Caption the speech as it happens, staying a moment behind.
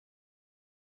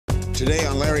Today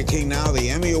on Larry King Now, the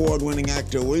Emmy Award-winning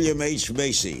actor William H.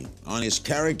 Macy on his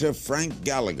character Frank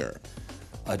Gallagher.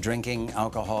 A drinking,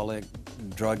 alcoholic,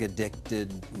 drug-addicted,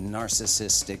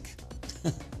 narcissistic,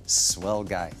 swell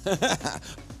guy.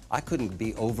 I couldn't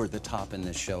be over the top in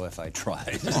this show if I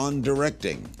tried. On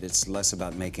directing. It's less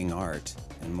about making art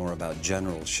and more about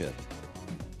generalship.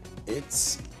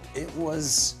 It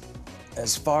was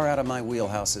as far out of my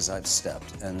wheelhouse as I've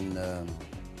stepped, and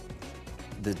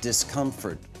the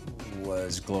discomfort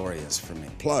was glorious for me.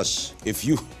 Plus, if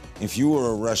you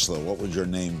were a wrestler, what would your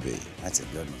name be? That's a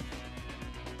good one.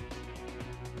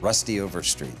 Rusty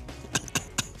Overstreet.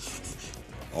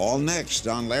 All next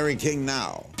on Larry King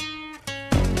Now.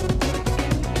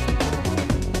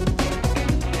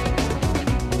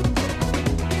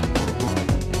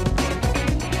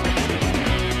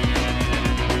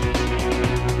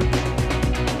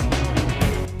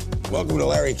 Welcome to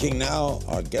Larry King Now.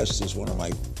 Our guest is one of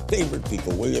my favorite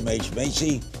people, William H.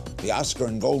 Macy, the Oscar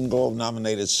and Golden Globe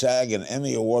nominated SAG and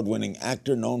Emmy award-winning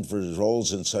actor known for his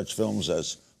roles in such films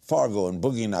as Fargo and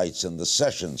Boogie Nights and The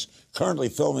Sessions, currently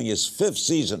filming his 5th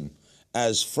season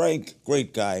as Frank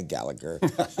Great Guy Gallagher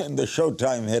in the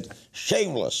Showtime hit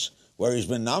Shameless, where he's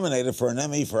been nominated for an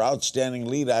Emmy for Outstanding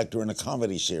Lead Actor in a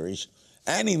Comedy Series,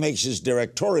 and he makes his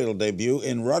directorial debut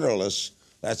in Rudderless.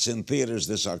 That's in theaters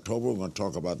this October. We're going to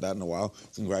talk about that in a while.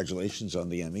 Congratulations on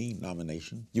the Emmy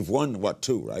nomination. You've won, what,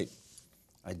 2, right?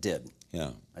 I did.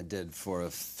 Yeah. I did, for a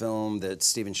film that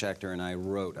Stephen Shachter and I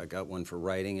wrote. I got one for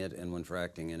writing it and one for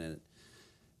acting in it.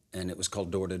 And it was called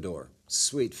Door to Door.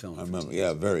 Sweet film. I remember.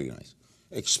 Yeah, very nice.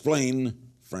 Explain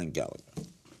Frank Gallagher.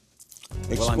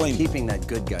 Well, I'm keeping that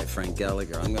good guy, Frank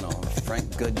Gallagher. I'm going to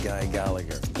Frank Good Guy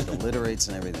Gallagher. It alliterates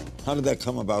and everything. How did that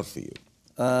come about for you?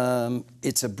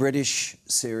 It's a British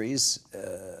series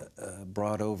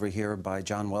brought over here by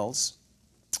John Wells.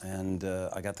 And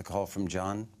I got the call from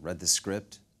John, read the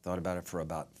script, thought about it for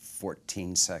about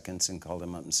 14 seconds and called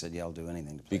him up and said, yeah, I'll do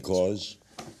anything to play Because?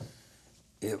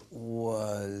 It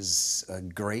was a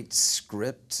great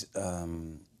script.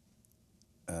 I'm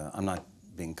not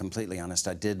being completely honest.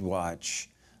 I did watch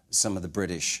some of the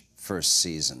British first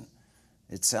season.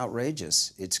 It's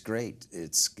outrageous. It's great.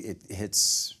 It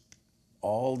hits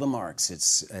all the marks.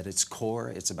 It's at its core.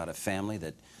 It's about a family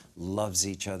that loves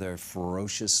each other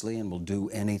ferociously and will do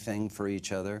anything for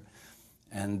each other.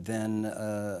 And then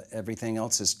everything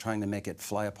else is trying to make it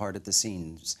fly apart at the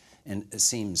seams,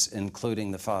 including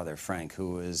the father, Frank,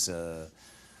 who is a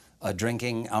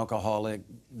drinking, alcoholic,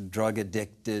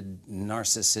 drug-addicted,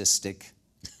 narcissistic,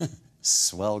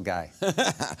 swell guy.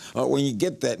 When you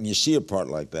get that and you see a part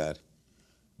like that,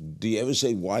 do you ever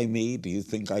say, why me? Do you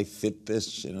think I fit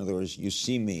this? In other words, you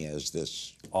see me as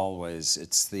this. Always.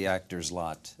 It's the actor's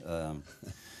lot.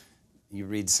 You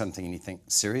read something and you think,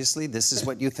 seriously, this is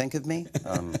what you think of me?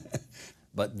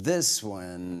 But this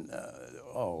one,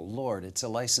 oh, Lord, it's a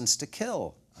license to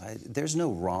kill. There's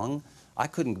no wrong. I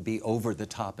couldn't be over the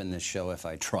top in this show if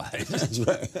I tried. That's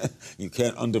right. You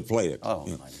can't underplay it. Oh,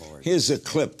 my Lord. Here's a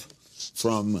clip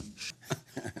from...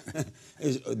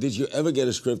 Did you ever get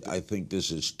a script, I think this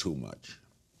is too much?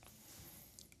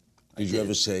 Did you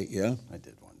ever say, yeah? I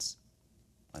did once.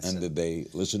 And did they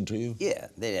listen to you? Yeah,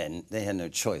 they had no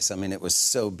choice. I mean, it was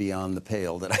so beyond the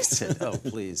pale that I said, oh,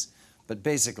 please. But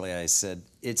basically I said,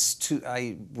 it's too,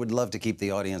 I would love to keep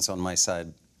the audience on my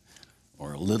side,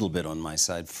 or a little bit on my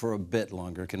side, for a bit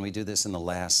longer. Can we do this in the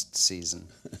last season?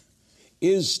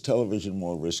 Is television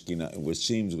more risky now? It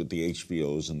seems with the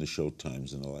HBOs and the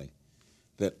Showtimes and the like,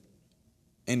 that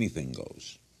anything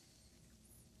goes.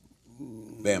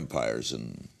 Vampires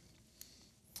and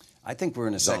I think we're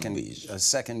in a zombies.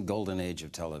 second golden age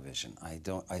of television.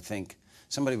 I think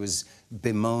somebody was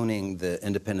bemoaning the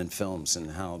independent films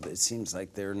and how it seems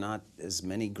like there are not as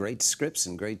many great scripts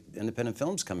and great independent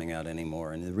films coming out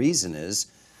anymore. And the reason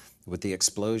is, with the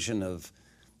explosion of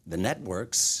the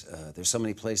networks, there's so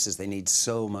many places they need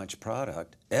so much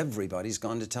product, everybody's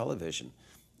gone to television.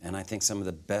 And I think some of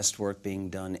the best work being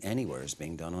done anywhere is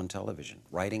being done on television.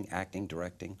 Writing, acting,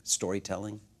 directing,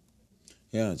 storytelling.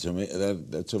 Yeah,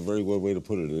 that's a very good way to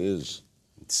put it. It is.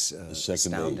 It's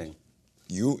astounding. Age.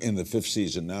 You, in the 5th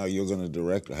season now, you're going to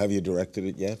direct. Have you directed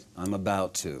it yet? I'm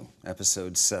about to.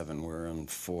 Episode 7, we're on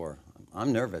 4.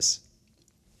 I'm nervous.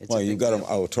 Well, you got to,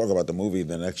 I'll talk about the movie in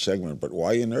the next segment, but why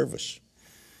are you nervous?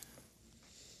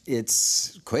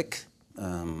 It's quick.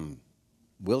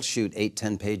 We'll shoot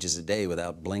 8-10 pages a day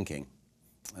without blinking,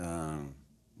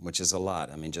 which is a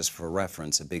lot. I mean, just for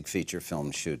reference, a big feature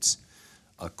film shoots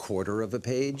a quarter of a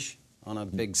page on a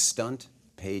big stunt,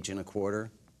 page and a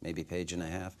quarter, maybe page and a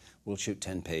half. We'll shoot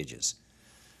 10 pages.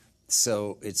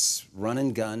 So it's run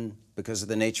and gun. Because of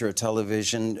the nature of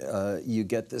television, you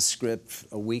get the script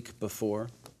a week before.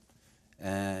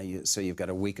 So you've got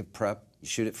a week of prep. You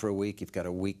shoot it for a week. You've got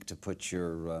a week to put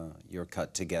your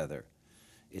cut together.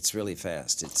 It's really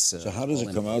fast. It's so how does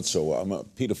it come out so well?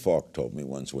 Peter Falk told me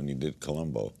once when he did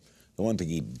Columbo, the one thing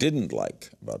he didn't like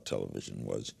about television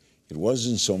was it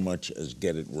wasn't so much as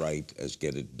get it right as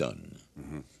get it done.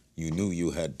 Mm-hmm. You knew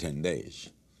you had 10 days.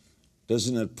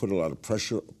 Doesn't that put a lot of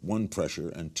pressure, one, pressure,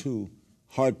 and two,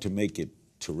 hard to make it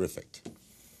terrific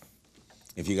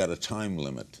if you got a time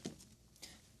limit?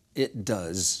 It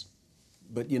does.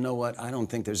 But you know what? I don't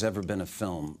think there's ever been a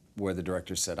film where the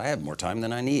director said, I have more time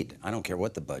than I need. I don't care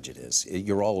what the budget is.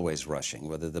 You're always rushing,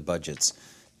 whether the budget's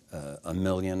 $1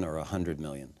 million or $100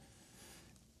 million.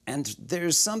 And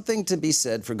there's something to be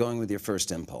said for going with your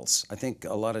first impulse. I think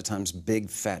a lot of times big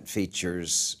fat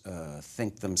features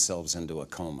think themselves into a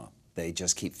coma. They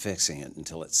just keep fixing it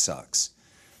until it sucks.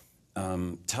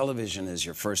 Television is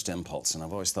your first impulse, and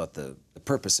I've always thought the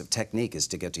purpose of technique is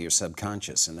to get to your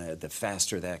subconscious, and the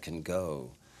faster that can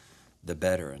go, the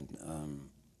better. And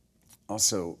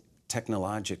also,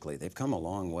 technologically, they've come a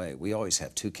long way. We always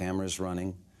have 2 cameras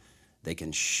running. They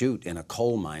can shoot in a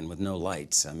coal mine with no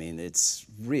lights. I mean, it's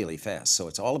really fast. So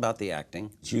it's all about the acting.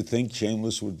 Do you think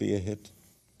Shameless would be a hit?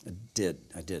 I did.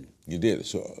 You did.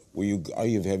 So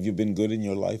have you been good in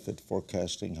your life at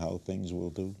forecasting how things will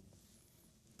do?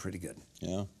 Pretty good.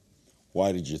 Yeah?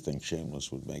 Why did you think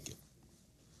Shameless would make it?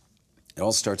 It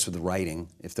all starts with the writing.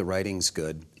 If the writing's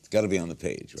good... It's got to be on the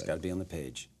page, right? It's got to be on the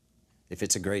page. If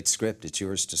it's a great script, it's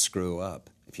yours to screw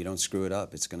up. If you don't screw it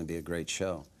up, it's going to be a great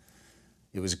show.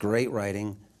 It was great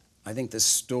writing. I think the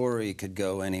story could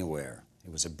go anywhere.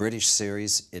 It was a British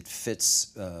series. It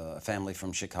fits a family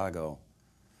from Chicago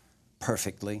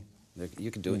perfectly.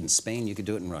 You could do it in Spain. You could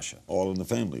do it in Russia. All in the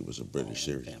Family was a British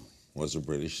series. Family. Was a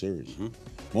British series. Mm-hmm.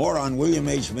 More on William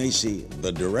H. Macy,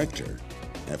 the director,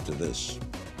 after this.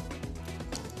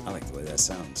 I like the way that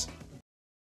sounds.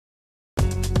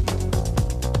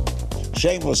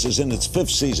 Shameless is in its 5th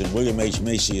season. William H.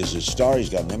 Macy is his star. He's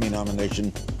got an Emmy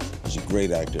nomination. He's a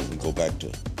great actor. We go back to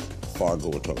Fargo.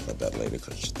 We'll talk about that later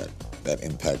because that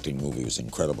impacting movie was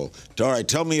incredible. All right,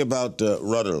 tell me about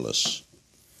Rudderless.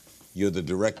 You're the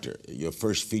director. Your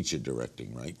first feature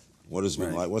directing, right? What has it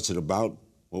been like? What's it about?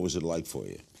 What was it like for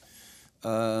you?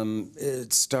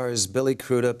 It stars Billy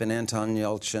Crudup and Anton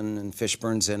Yelchin, and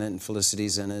Fishburne's in it, and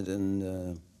Felicity's in it,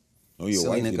 and oh, your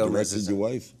Selena wife? You Gomez directed your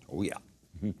wife? Oh, yeah.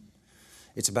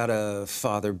 It's about a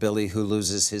father, Billy, who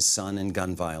loses his son in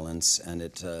gun violence, and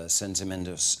it sends him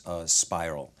into a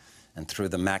spiral. And through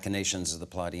the machinations of the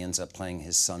plot, he ends up playing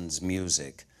his son's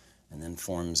music and then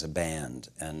forms a band.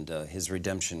 And his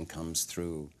redemption comes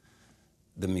through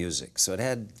the music. So it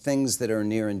had things that are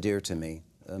near and dear to me.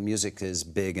 Music is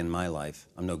big in my life.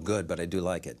 I'm no good, but I do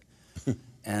like it.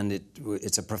 And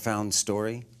it's a profound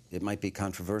story. It might be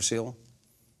controversial.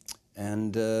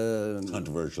 And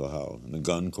controversial how? The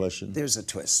gun question? There's a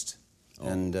twist. Oh.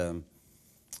 And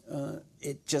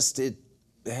it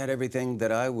had everything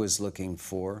that I was looking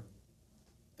for.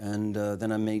 And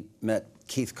then I met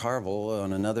Keith Carville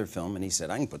on another film, and he said,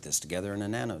 I can put this together in a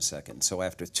nanosecond. So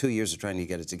after 2 years of trying to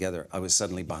get it together, I was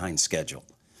suddenly behind schedule.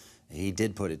 He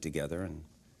did put it together, and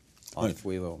off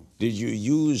we will. Did you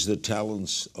use the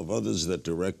talents of others that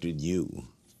directed you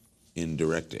in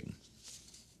directing?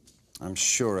 I'm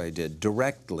sure I did.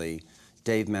 Directly,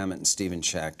 Dave Mamet and Stephen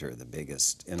Schachter are the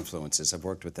biggest influences. I've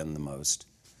worked with them the most.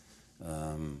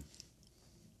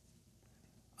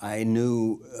 I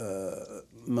knew,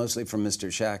 mostly from Mr.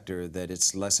 Schachter, that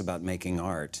it's less about making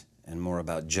art and more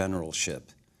about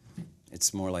generalship.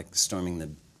 It's more like storming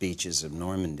the beaches of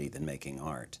Normandy than making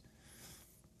art.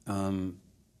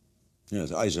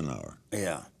 Yes, Eisenhower.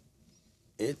 Yeah.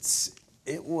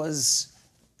 It was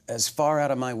as far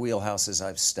out of my wheelhouse as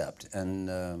I've stepped, and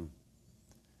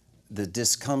the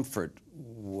discomfort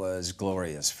was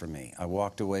glorious for me. I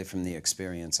walked away from the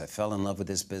experience. I fell in love with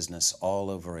this business all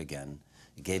over again.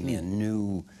 It gave me a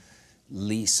new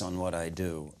lease on what I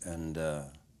do, and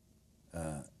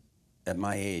at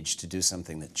my age, to do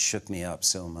something that shook me up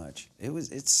so much.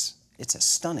 It's a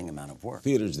stunning amount of work.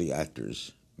 Theater's the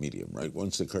actor's medium, right?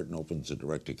 Once the curtain opens, the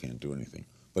director can't do anything.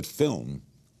 But film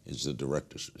is the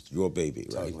director's. It's your baby,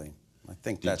 right? Totally. I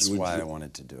think that's why I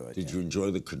wanted to do it. Did you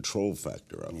enjoy the control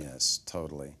factor of it? Yes,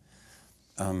 totally.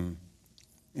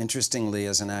 Interestingly,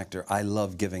 as an actor, I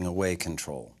love giving away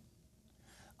control.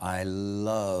 I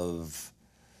love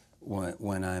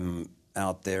when I'm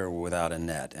out there without a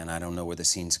net and I don't know where the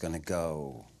scene's going to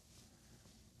go.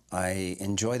 I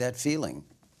enjoy that feeling.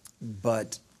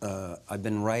 But I've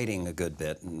been writing a good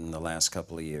bit in the last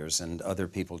couple of years, and other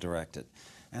people direct it.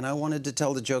 And I wanted to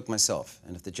tell the joke myself.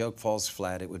 And if the joke falls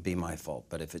flat, it would be my fault.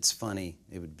 But if it's funny,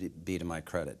 it would be to my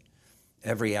credit.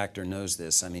 Every actor knows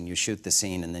this. I mean, you shoot the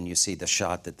scene, and then you see the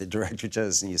shot that the director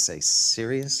chose, and you say,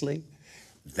 seriously?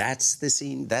 That's the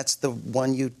scene? That's the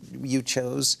one you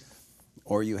chose?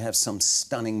 Or you have some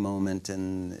stunning moment,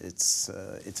 and it's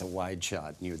a wide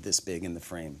shot, and you're this big in the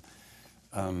frame.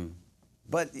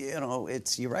 But, you know,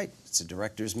 you're right. It's a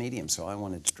director's medium, so I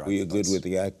wanted to drop the bus. Were you good with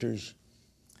the actors?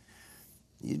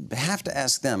 You'd have to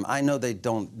ask them. I know they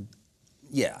don't.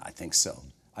 Yeah, I think so.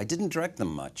 I didn't direct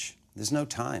them much. There's no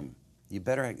time. You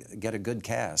better get a good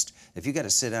cast. If you got to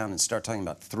sit down and start talking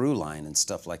about through line and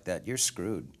stuff like that, you're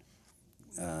screwed.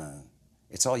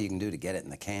 It's all you can do to get it in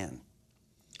the can.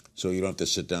 So you don't have to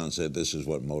sit down and say, this is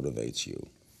what motivates you.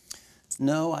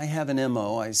 No, I have an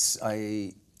MO.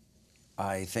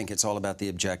 I think it's all about the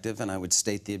objective, and I would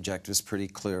state the objectives pretty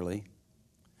clearly.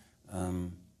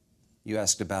 You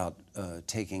asked about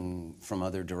taking from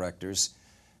other directors.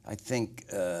 I think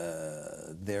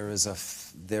there is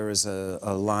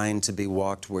a line to be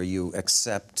walked where you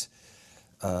accept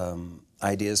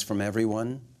ideas from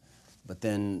everyone, but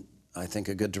then I think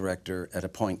a good director at a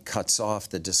point cuts off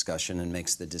the discussion and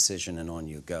makes the decision, and on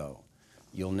you go.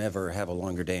 You'll never have a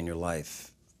longer day in your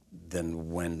life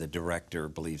than when the director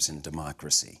believes in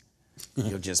democracy.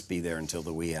 You'll just be there until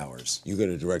the wee hours. You're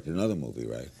going to direct another movie,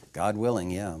 right? God willing,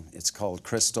 yeah. It's called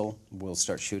Crystal. We'll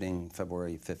start shooting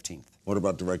February 15th. What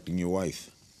about directing your wife?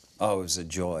 Oh, it was a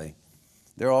joy.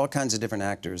 There are all kinds of different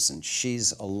actors, and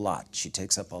she's a lot. She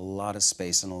takes up a lot of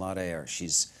space and a lot of air.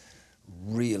 She's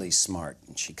really smart,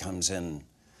 and she comes in,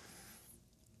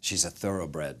 she's a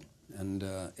thoroughbred, and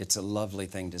it's a lovely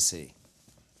thing to see.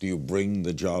 Do you bring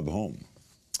the job home?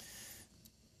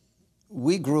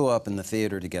 We grew up in the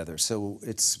theater together, so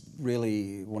it's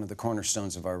really one of the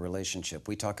cornerstones of our relationship.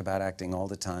 We talk about acting all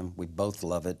the time. We both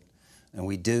love it. And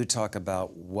we do talk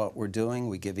about what we're doing.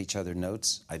 We give each other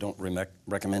notes. I don't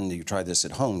recommend that you try this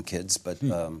at home, kids, but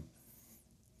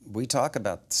we talk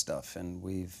about stuff, and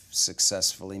we've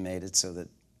successfully made it so that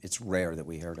it's rare that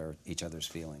we hurt each other's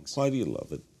feelings. Why do you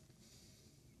love it?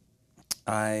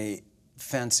 I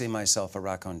fancy myself a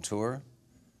raconteur.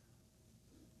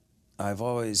 I've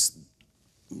always...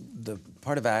 The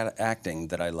part of acting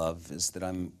that I love is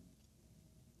that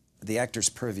the actor's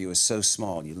purview is so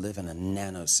small. You live in a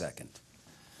nanosecond.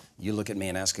 You look at me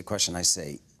and ask a question, I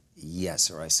say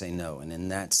yes or I say no, and in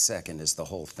that second is the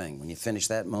whole thing. When you finish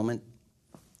that moment,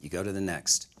 you go to the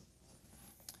next.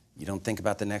 You don't think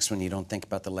about the next one, you don't think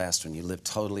about the last one. You live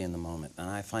totally in the moment, and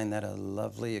I find that a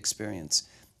lovely experience.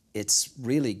 It's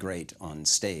really great on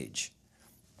stage.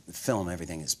 The film,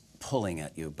 everything is pulling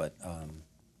at you, but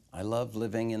I love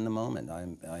living in the moment.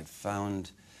 I've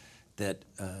found that,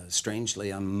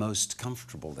 strangely, I'm most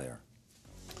comfortable there.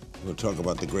 We'll talk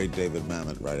about the great David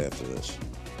Mamet right after this.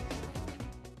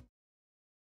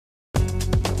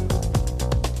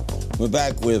 We're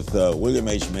back with William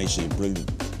H. Macy,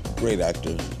 great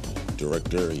actor,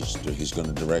 director. He's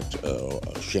going to direct a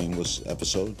Shameless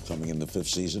episode coming in the 5th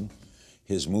season.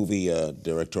 His movie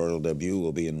directorial debut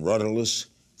will be in Rudderless,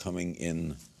 coming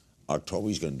in October.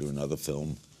 He's going to do another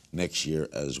film next year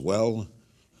as well.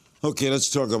 Okay, let's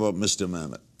talk about Mr.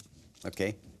 Mamet.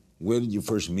 Okay. Where did you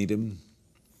first meet him?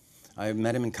 I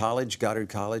met him in college, Goddard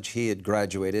College. He had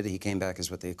graduated. He came back as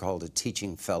what they called a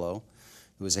teaching fellow.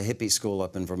 It was a hippie school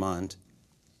up in Vermont.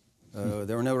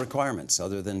 There were no requirements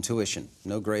other than tuition.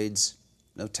 No grades,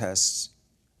 no tests.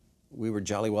 We were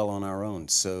jolly well on our own.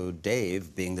 So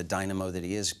Dave, being the dynamo that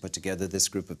he is, put together this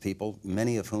group of people,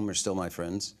 many of whom are still my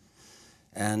friends.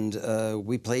 And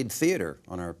we played theater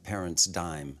on our parents'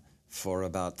 dime for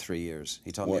about 3 years.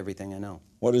 He taught me everything I know.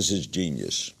 What is his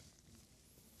genius?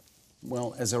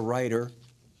 Well, as a writer,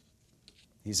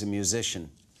 he's a musician.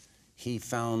 He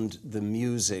found the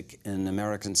music in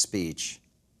American speech,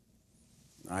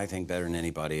 I think, better than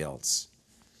anybody else.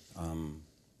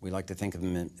 We like to think of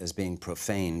him as being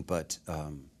profane, but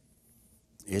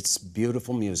it's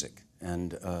beautiful music.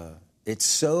 And it's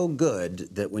so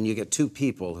good that when you get two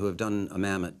people who have done a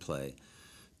Mamet play,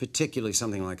 particularly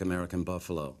something like American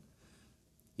Buffalo,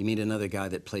 you meet another guy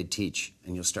that played Teach,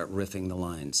 and you'll start riffing the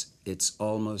lines. It's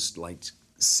almost like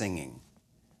singing.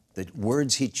 The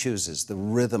words he chooses, the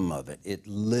rhythm of it, it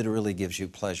literally gives you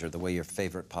pleasure, the way your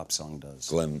favorite pop song does.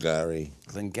 Glengarry.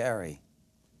 Glengarry.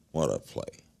 What a play.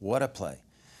 What a play.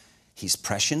 He's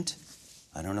prescient.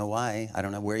 I don't know why. I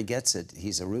don't know where he gets it.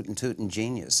 He's a rootin' tootin'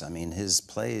 genius. I mean, his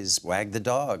plays, Wag the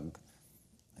Dog.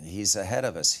 He's ahead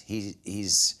of us.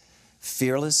 He's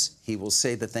fearless. He will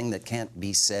say the thing that can't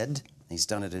be said. He's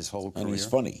done it his whole career. And he's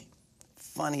funny.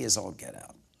 funny as all get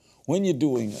out. When you're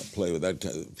doing a play with that,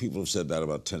 people have said that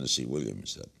about Tennessee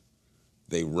Williams, that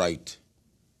they write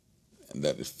and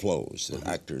that it flows, that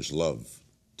actors love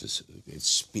to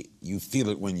speak. You feel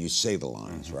it when you say the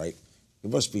lines, right? It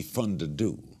must be fun to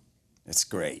do. It's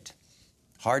great.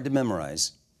 Hard to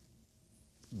memorize,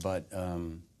 but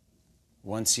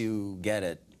once you get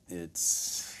it,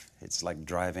 it's like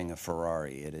driving a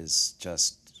Ferrari. It is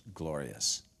just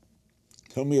glorious.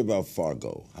 Tell me about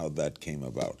Fargo, how that came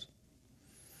about.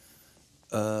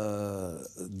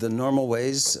 The normal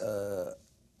ways.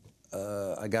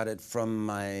 I got it from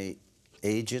my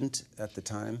agent at the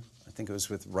time. I think it was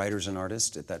with Writers and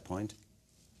Artists at that point.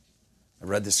 I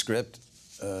read the script.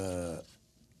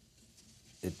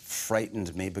 It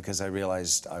frightened me because I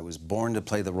realized I was born to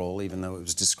play the role, even though it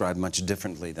was described much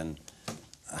differently than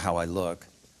how I look.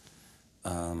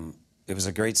 It was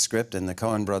a great script, and the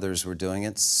Coen brothers were doing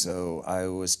it, so I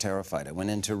was terrified. I went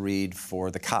in to read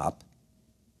for The Cop.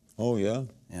 Oh, yeah?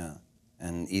 Yeah.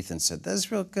 And Ethan said,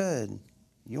 "That's real good.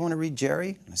 You want to read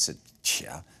Jerry?" And I said,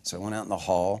 "Yeah." So I went out in the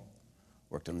hall,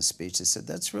 worked on the speech. They said,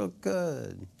 "That's real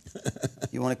good.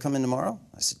 You want to come in tomorrow?"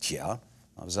 I said, "Yeah."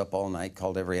 I was up all night,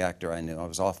 called every actor I knew. I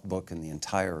was off book in the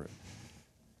entire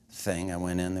thing. I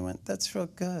went in, they went, "That's real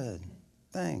good.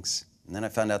 Thanks." And then I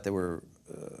found out they were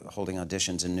holding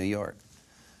auditions in New York.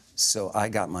 So I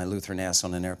got my Lutheran ass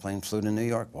on an airplane, flew to New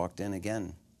York, walked in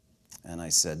again. And I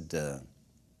said,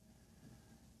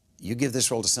 "You give this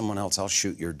role to someone else, I'll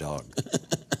shoot your dog."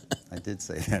 I did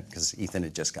say that because Ethan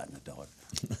had just gotten a dog.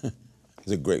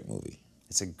 It's a great movie.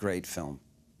 It's a great film.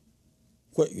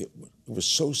 It was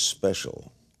so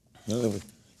special.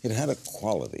 It had a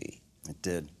quality. It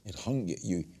did. It hung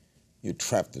you. You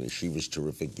trapped in it. She was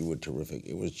terrific. You were terrific.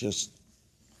 It was just.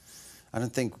 I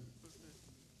don't think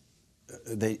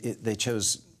they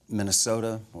chose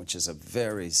Minnesota, which is a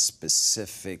very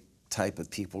specific type of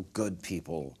people, good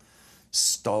people,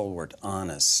 stalwart,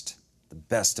 honest, the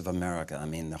best of America. I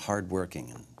mean, the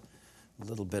hardworking and a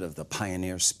little bit of the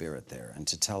pioneer spirit there. And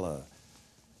to tell a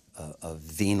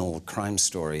venal crime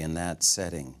story in that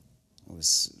setting, it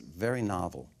was very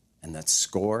novel. And that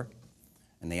score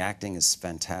and the acting is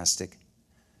fantastic.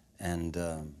 And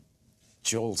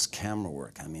Joel's camera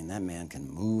work, I mean, that man can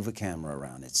move a camera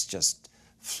around. It's just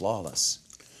flawless.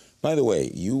 By the way,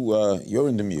 you're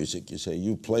into music. You say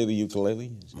you play the ukulele?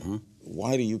 Mm-hmm.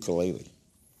 Why the ukulele?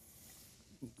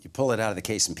 You pull it out of the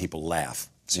case and people laugh,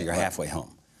 so you're halfway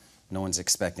home. No one's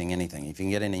expecting anything. If you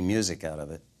can get any music out of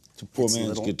it. It's a poor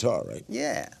man's guitar, right?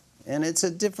 Yeah, and it's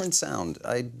a different sound.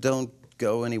 I don't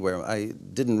go anywhere. I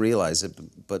didn't realize it,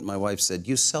 but my wife said,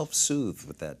 "You self-soothe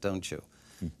with that, don't you?"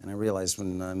 And I realized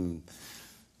when I'm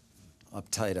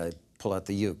uptight, I pull out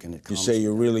the uke and it calms. You say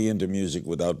you're really into music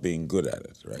without being good at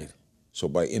it, right? Yeah. So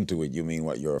by into it, you mean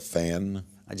what, you're a fan?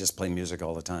 I just play music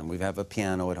all the time. We have a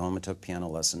piano at home. I took piano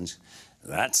lessons.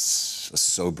 That's a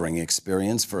sobering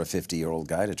experience for a 50-year-old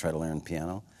guy to try to learn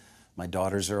piano. My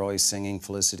daughters are always singing.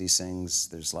 Felicity sings.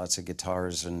 There's lots of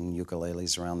guitars and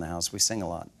ukuleles around the house. We sing a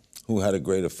lot. Who had a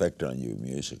great effect on you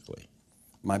musically?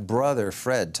 My brother,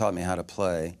 Fred, taught me how to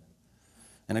play.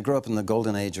 And I grew up in the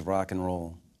golden age of rock and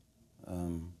roll.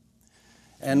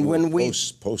 And when we...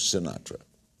 Post-Sinatra.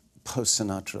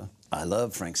 Post-Sinatra. I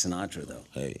love Frank Sinatra, though.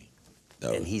 Hey.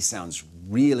 And he sounds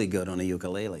really good on a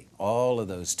ukulele. All of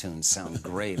those tunes sound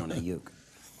great on a uke.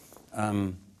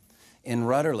 In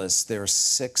Rudderless, there are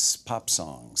 6 pop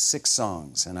songs, 6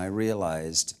 songs, and I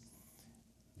realized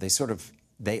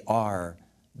they are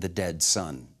the dead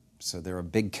son. So they're a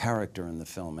big character in the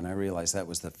film, and I realized that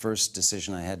was the first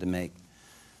decision I had to make.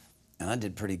 And I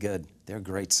did pretty good. They're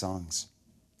great songs.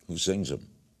 Who sings them?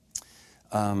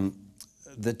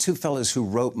 The 2 fellows who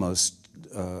wrote most,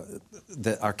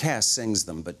 our cast sings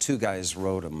them, but 2 guys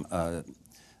wrote them,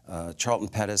 Charlton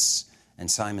Pettis and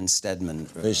Simon Stedman.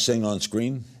 They sing on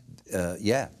screen?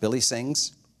 Yeah, Billy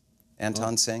sings,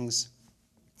 Anton sings,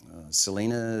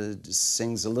 Selena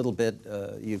sings a little bit,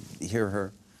 you hear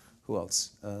her. Who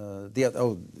else?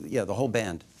 The whole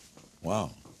band.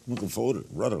 Wow, looking forward to it.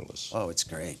 Rudderless. Oh, it's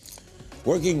great.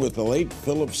 Working with the late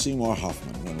Philip Seymour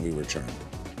Hoffman when we return.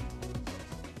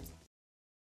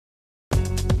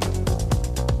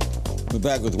 We're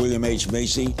back with William H.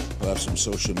 Macy. We'll have some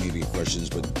social media questions,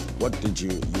 but what did you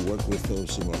work with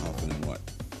Philip Seymour Hoffman in what?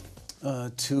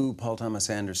 2 Paul Thomas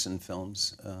Anderson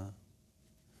films,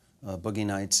 Boogie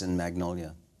Nights and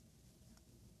Magnolia.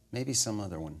 Maybe some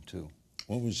other one, too.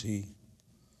 What was he?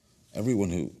 Everyone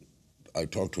who I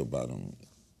talked to about him,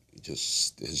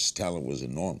 his talent was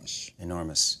enormous.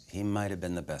 Enormous. He might have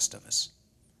been the best of us.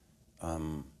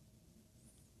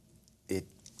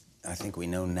 I think we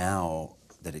know now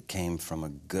that it came from a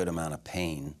good amount of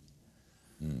pain.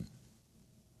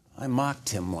 I mocked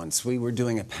him once. We were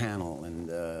doing a panel, and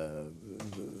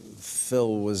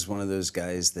Phil was one of those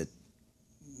guys that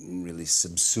really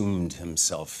subsumed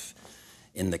himself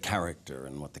in the character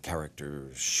and what the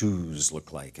character's shoes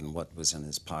looked like and what was in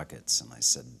his pockets. And I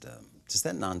said, does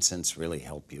that nonsense really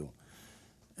help you?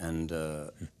 And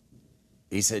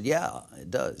he said, yeah, it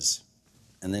does.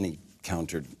 And then he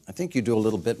countered, I think you do a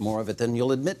little bit more of it than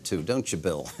you'll admit to, don't you,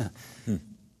 Bill?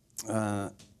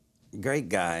 Great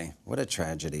guy. What a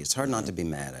tragedy. It's hard not to be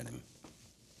mad at him.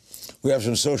 We have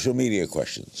some social media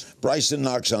questions. Bryson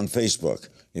Knox on Facebook.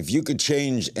 If you could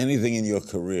change anything in your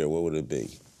career, what would it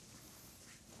be?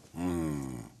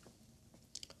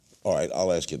 All right,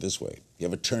 I'll ask you this way. You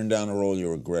ever turned down a role you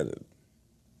regretted?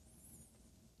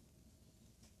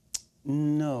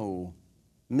 No.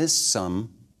 Missed some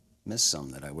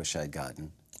that I wish I'd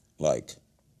gotten. Like?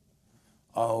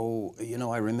 Oh, you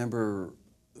know, I remember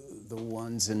the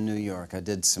ones in New York. I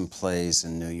did some plays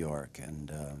in New York,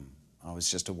 and I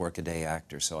was just a workaday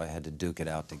actor, so I had to duke it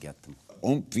out to get them.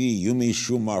 Umpi Yumi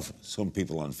Shumar. Some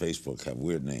people on Facebook have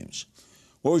weird names.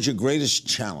 What was your greatest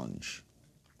challenge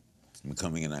in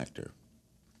becoming an actor?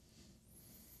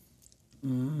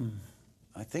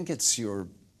 I think it's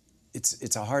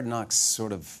a hard knocks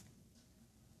sort of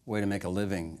way to make a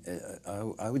living.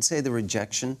 I would say the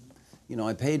rejection. You know,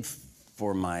 I paid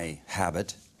for my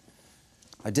habit.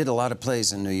 I did a lot of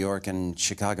plays in New York and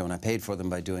Chicago, and I paid for them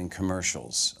by doing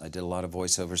commercials. I did a lot of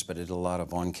voiceovers, but I did a lot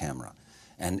of on camera.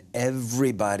 And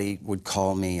everybody would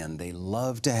call me, and they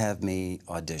loved to have me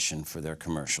audition for their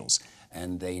commercials.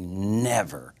 And they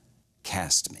never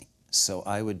cast me. So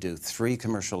I would do 3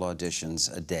 commercial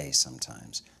auditions a day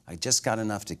sometimes. I just got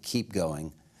enough to keep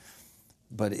going.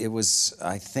 But it was,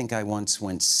 I think I once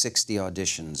went 60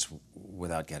 auditions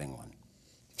without getting one.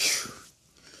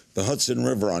 The Hudson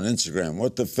River on Instagram.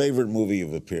 What's the favorite movie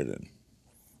you've appeared in?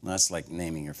 That's like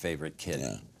naming your favorite kid.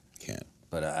 Yeah, can't.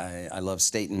 But I love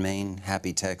State and Maine,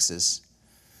 Happy Texas,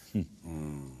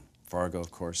 Fargo,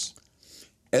 of course.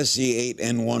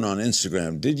 SE8N1 on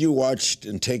Instagram. Did you watch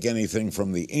and take anything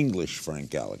from the English Frank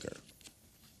Gallagher?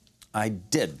 I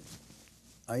did.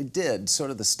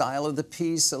 Sort of the style of the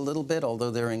piece a little bit,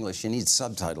 although they're English. You need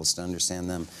subtitles to understand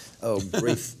them. Oh,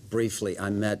 briefly, I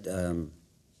met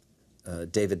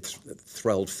David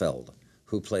Threlfeld,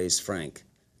 who plays Frank.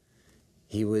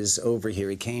 He was over here.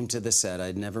 He came to the set.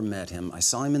 I'd never met him. I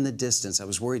saw him in the distance. I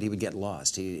was worried he would get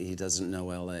lost. He doesn't know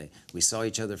L.A. We saw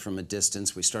each other from a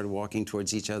distance. We started walking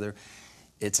towards each other.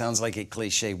 It sounds like a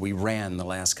cliche. We ran the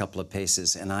last couple of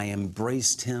paces, and I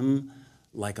embraced him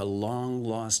like a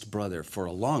long-lost brother for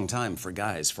a long time for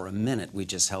guys. For a minute, we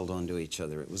just held on to each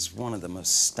other. It was one of the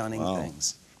most stunning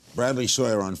things. Bradley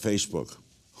Sawyer on Facebook.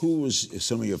 Who was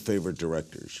some of your favorite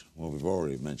directors? Well, we've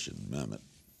already mentioned Mamet.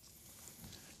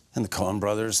 And the Coen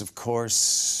brothers, of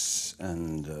course,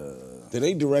 and... Did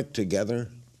they direct together?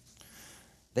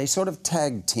 They sort of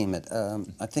tag team it.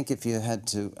 I think if you had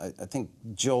to... I think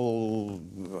Joel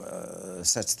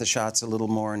sets the shots a little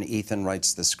more and Ethan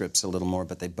writes the scripts a little more,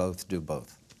 but they both do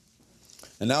both.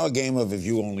 And now a game of If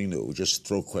You Only Knew. Just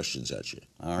throw questions at you.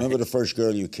 All right. Remember the first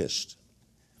girl you kissed?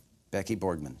 Becky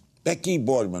Borgman. Becky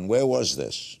Borgman. Where was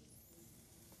this?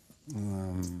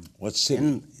 What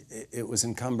city? It was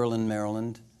in Cumberland,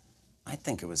 Maryland. I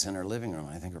think it was in her living room.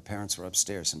 I think her parents were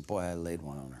upstairs, and boy, I laid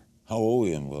one on her. How old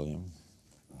were you, William?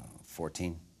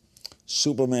 14.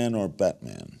 Superman or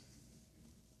Batman?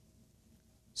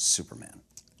 Superman.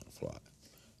 Fly.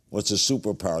 What's a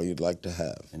superpower you'd like to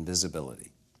have?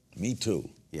 Invisibility. Me too.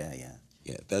 Yeah.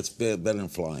 Yeah, that's better than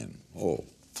flying. Oh.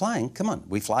 Flying? Come on.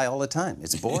 We fly all the time.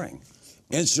 It's boring.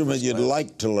 Instrument you'd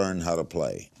like to learn how to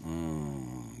play?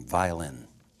 Violin.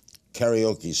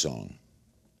 Karaoke song?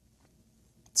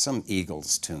 Some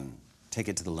Eagles tune. Take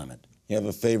it to the limit. You have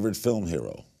a favorite film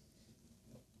hero?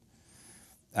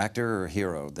 Actor or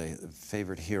hero? The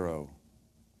favorite hero?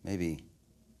 Maybe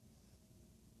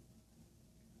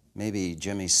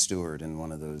Jimmy Stewart in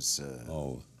one of those...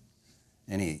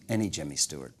 Any Jimmy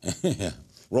Stewart. Yeah.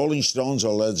 Rolling Stones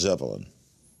or Led Zeppelin?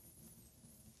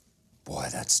 Boy,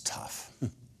 that's tough.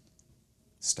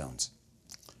 Stones.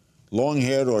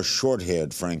 Long-haired or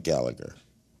short-haired Frank Gallagher?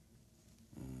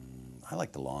 I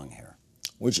like the long hair.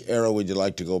 Which era would you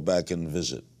like to go back and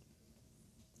visit?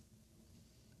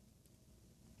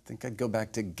 I think I'd go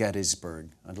back to Gettysburg.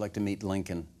 I'd like to meet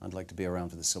Lincoln. I'd like to be around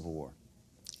for the Civil War.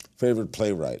 Favorite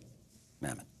playwright?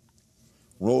 Mamet.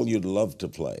 Role you'd love to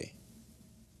play?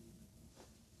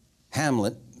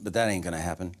 Hamlet, but that ain't going to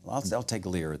happen. I'll take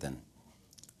Lear then.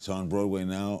 It's on Broadway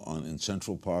now in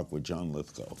Central Park with John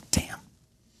Lithgow. Damn.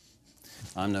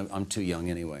 I'm too young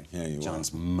anyway. Yeah, you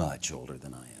John's much older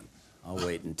than I am. I'll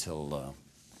wait until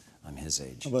I'm his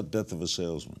age. How about Death of a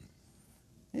Salesman?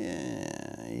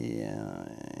 Yeah.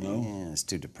 No? Yeah, it's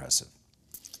too depressive.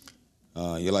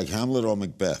 You like Hamlet or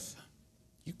Macbeth?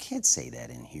 You can't say that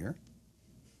in here.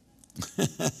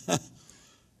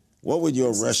 What would your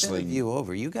It's wrestling... interview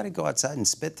over. You got to go outside and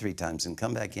spit 3 times and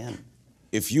come back in.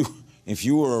 If you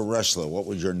were a wrestler, what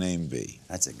would your name be?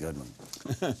 That's a good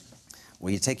one.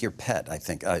 Well, you take your pet, I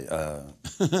think.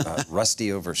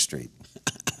 Rusty Overstreet.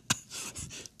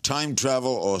 Time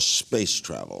travel or space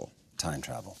travel? Time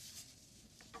travel.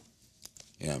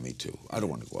 Yeah, me too. I don't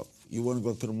want to go up. You want to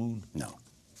go up to the moon? No.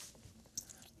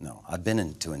 No. I've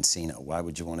been to Encino. Why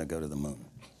would you want to go to the moon?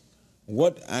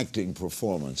 What acting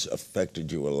performance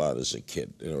affected you a lot as a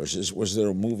kid? You know, was there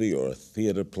a movie or a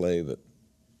theater play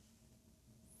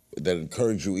that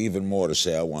encouraged you even more to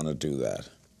say, I want to do that?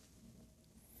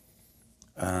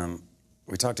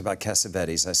 We talked about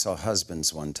Cassavetes. I saw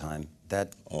Husbands one time.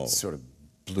 That sort of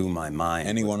blew my mind.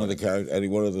 Any one of the characters? Any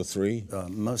one of the 3?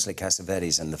 Mostly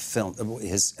Cassavetes and the film,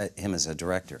 him as a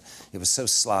director. It was so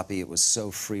sloppy. It was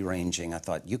so free-ranging. I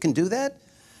thought, you can do that?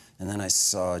 And then I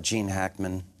saw Gene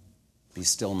Hackman, Be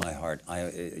Still My Heart.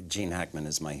 Gene Hackman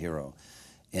is my hero.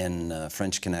 In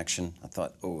French Connection, I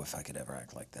thought, oh, if I could ever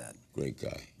act like that. Great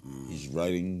guy. He's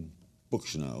writing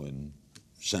books now in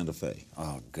Santa Fe.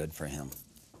 Oh, good for him.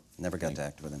 Never got to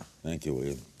act with him. Thank you,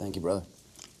 William. Thank you, brother.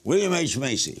 William H.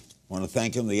 Macy. Want to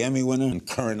thank him, the Emmy winner and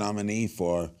current nominee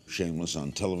for Shameless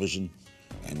on television.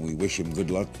 And we wish him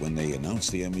good luck when they announce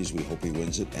the Emmys. We hope he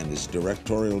wins it. And his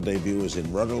directorial debut is in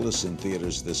Rudderless in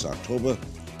theaters this October.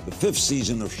 The 5th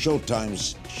season of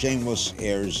Showtime's Shameless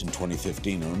airs in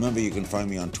 2015. And remember, you can find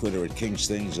me on Twitter at King's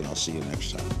Things, and I'll see you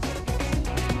next time.